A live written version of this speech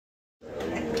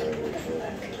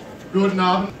Guten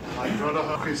Abend, my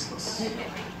brother Christmas.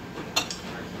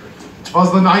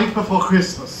 Twas the night before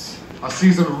Christmas, a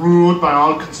season ruled by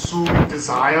all-consuming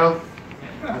desire,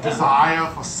 a desire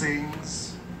for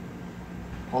things,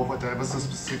 or whatever's the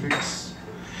specifics.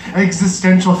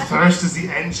 Existential thirst is the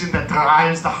engine that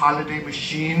drives the holiday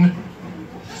machine.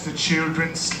 The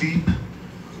children sleep,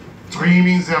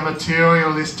 dreaming their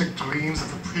materialistic dreams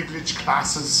of the privileged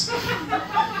classes.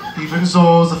 Even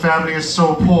though the family is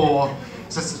so poor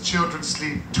that the children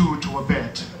sleep two to a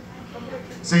bed.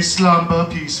 They slumber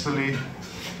peacefully,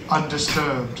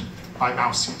 undisturbed by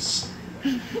mousies.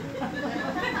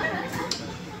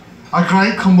 A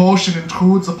great commotion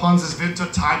intrudes upon this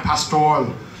wintertime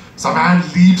pastoral. The man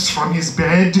leaps from his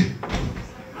bed,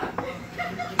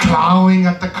 clawing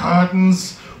at the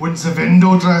curtains with the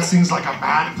window dressings like a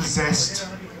man possessed.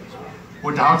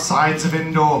 And outside the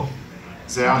window,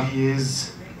 there he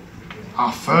is.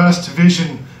 Our first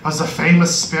vision of the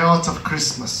famous spirit of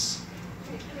Christmas,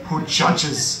 who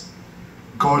judges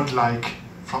godlike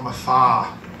from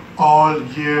afar all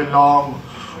year long,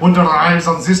 and arrives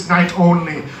on this night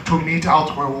only to mete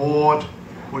out reward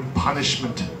and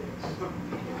punishment.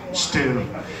 Still,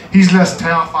 he's less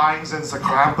terrifying than the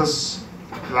Krampus,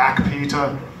 Black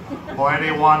Peter, or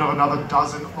any one of another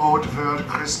dozen old-world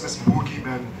Christmas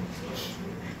boogeymen.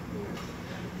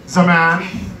 The man,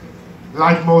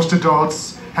 like most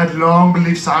adults, had long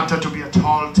believed Santa to be a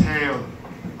tall tale,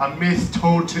 a myth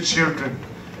told to children.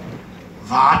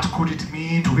 What could it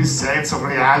mean to his sense of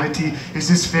reality if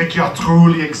this figure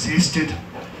truly existed?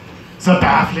 The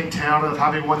baffling terror of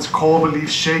having one's core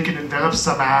beliefs shaken envelops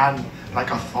the man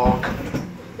like a fog.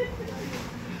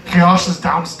 He rushes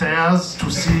downstairs to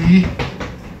see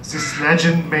this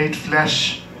legend made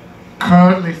flesh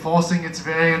currently forcing its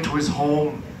way into his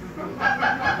home.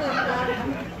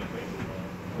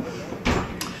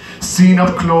 Seen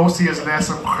up close, he is less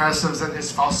impressive than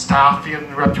his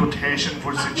Falstaffian reputation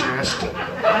would suggest.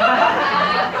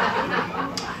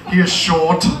 He is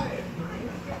short,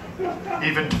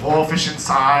 even dwarfish in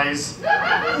size,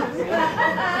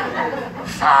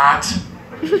 fat,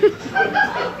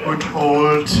 and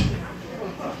old.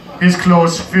 His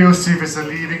clothes filthy with the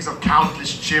leavings of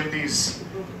countless chimneys.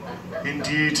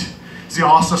 Indeed, the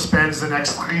author spends the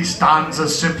next 3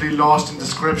 stanzas simply lost in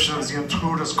description of the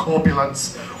intruder's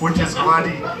corpulence with his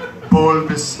ruddy,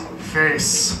 bulbous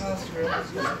face.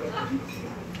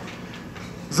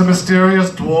 The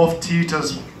mysterious dwarf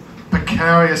teeters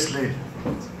precariously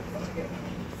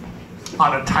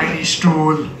on a tiny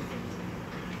stool.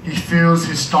 He fills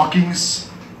his stockings.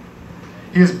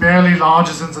 He is barely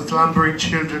larger than the slumbering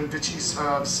children which he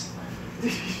serves.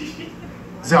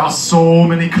 There are so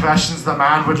many questions the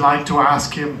man would like to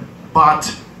ask him,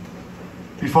 but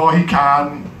before he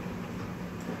can,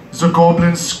 the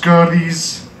goblin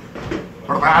scurries,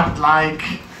 rat-like,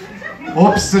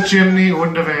 up the chimney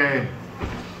and away.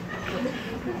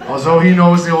 Although he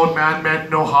knows the old man meant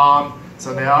no harm,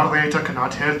 the narrator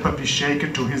cannot help but be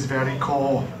shaken to his very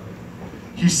core.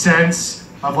 His sense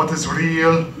of what is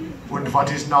real and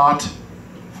what is not,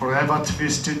 forever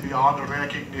twisted beyond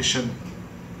recognition.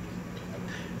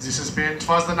 This has been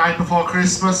Twas the Night Before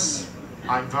Christmas.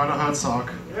 I'm Werner Herzog.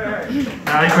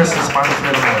 Merry Christmas, my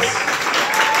friends.